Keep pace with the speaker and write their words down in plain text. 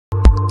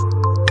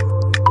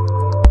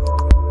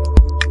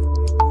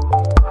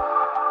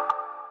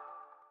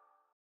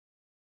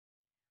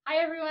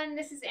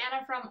this is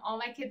Anna from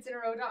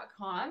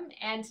allmykidsinaro.com,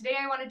 and today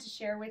I wanted to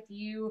share with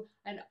you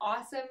an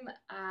awesome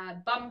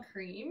bum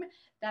cream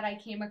that I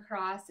came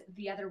across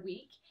the other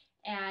week,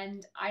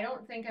 and I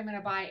don't think I'm going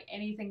to buy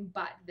anything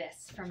but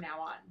this from now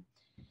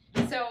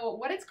on. So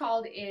what it's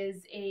called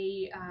is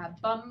a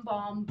Bum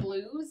Balm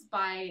Blues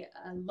by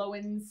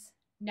Lowen's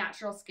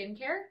Natural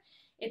Skincare.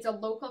 It's a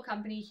local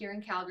company here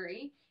in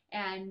Calgary,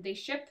 and they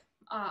ship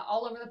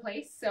all over the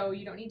place, so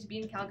you don't need to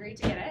be in Calgary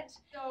to get it.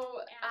 So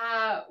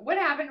what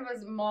happened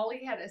was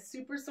Molly had a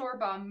super sore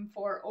bum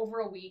for over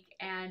a week,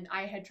 and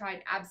I had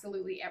tried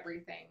absolutely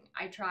everything.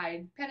 I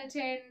tried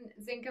Penaten,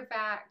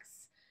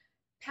 Zincofax,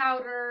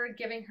 powder,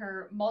 giving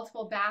her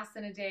multiple baths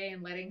in a day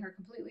and letting her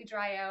completely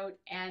dry out,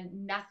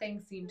 and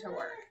nothing seemed to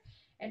work.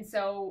 And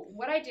so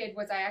what I did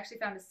was I actually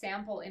found a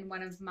sample in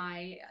one of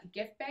my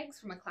gift bags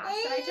from a class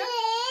that I took,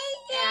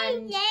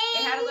 and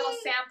it had a little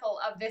sample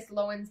of this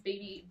Lowen's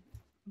Baby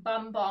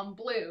Bum Balm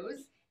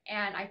Blues,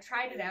 and I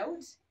tried it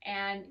out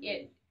and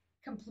it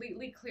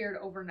completely cleared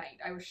overnight.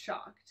 I was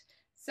shocked.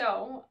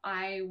 So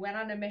I went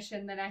on a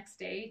mission the next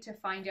day to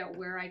find out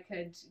where I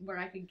could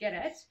get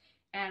it,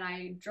 and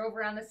I drove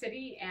around the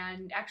city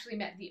and actually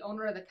met the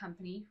owner of the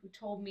company, who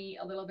told me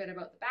a little bit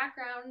about the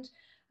background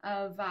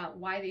of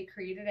why they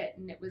created it.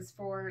 And it was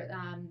for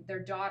their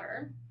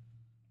daughter,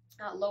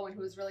 Lowen,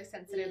 who was really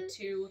sensitive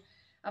to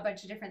a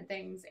bunch of different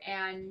things.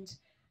 And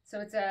so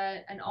it's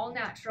an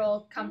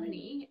all-natural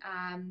company.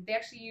 They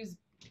actually use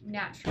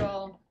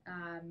natural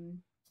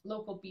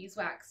local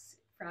beeswax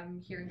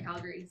from here in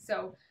Calgary.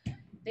 So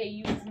they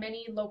use as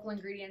many local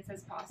ingredients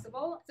as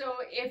possible. So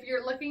if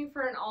you're looking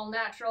for an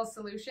all-natural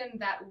solution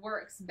that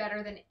works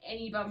better than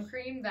any bum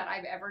cream that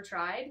I've ever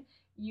tried,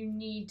 you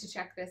need to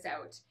check this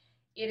out.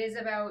 It is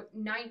about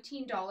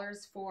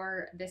 $19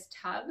 for this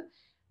tub.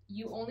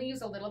 You only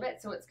use a little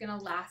bit, so it's gonna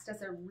last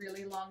us a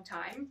really long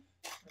time.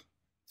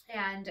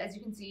 And as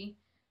you can see,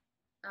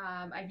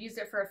 I've used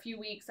it for a few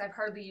weeks. I've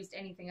hardly used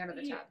anything out of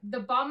the tub. The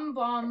Bum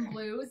Balm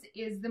Blues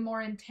is the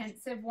more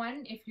intensive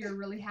one if you're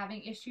really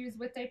having issues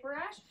with diaper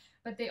rash,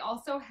 but they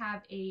also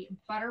have a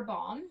Butter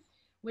Balm,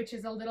 which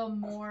is a little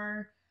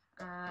more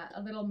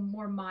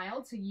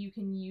mild, so you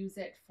can use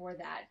it for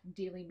that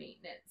daily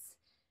maintenance.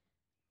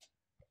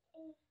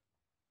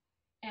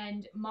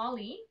 And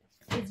Molly,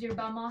 is your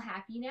bum all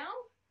happy now?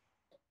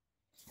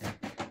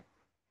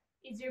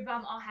 Is your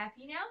bum all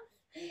happy now?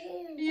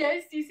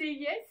 Yes, you say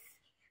yes?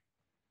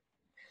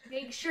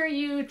 Make sure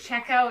you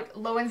check out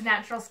Lowen's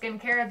Natural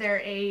Skincare.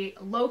 They're a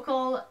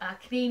local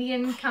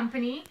Canadian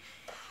company,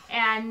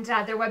 and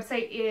their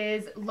website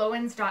is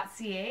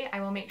lowens.ca.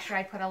 I will make sure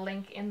I put a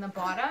link in the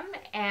bottom,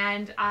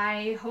 and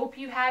I hope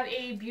you have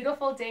a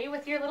beautiful day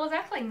with your little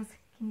ducklings.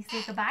 Can you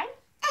say goodbye?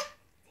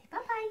 Say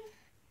bye-bye.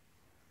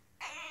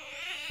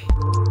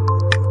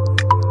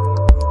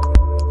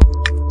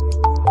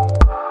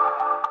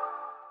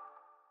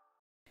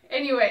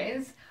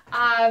 Anyways,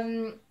 I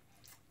don't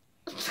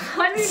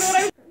know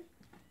what I'm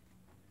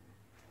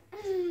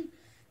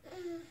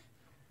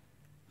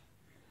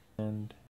And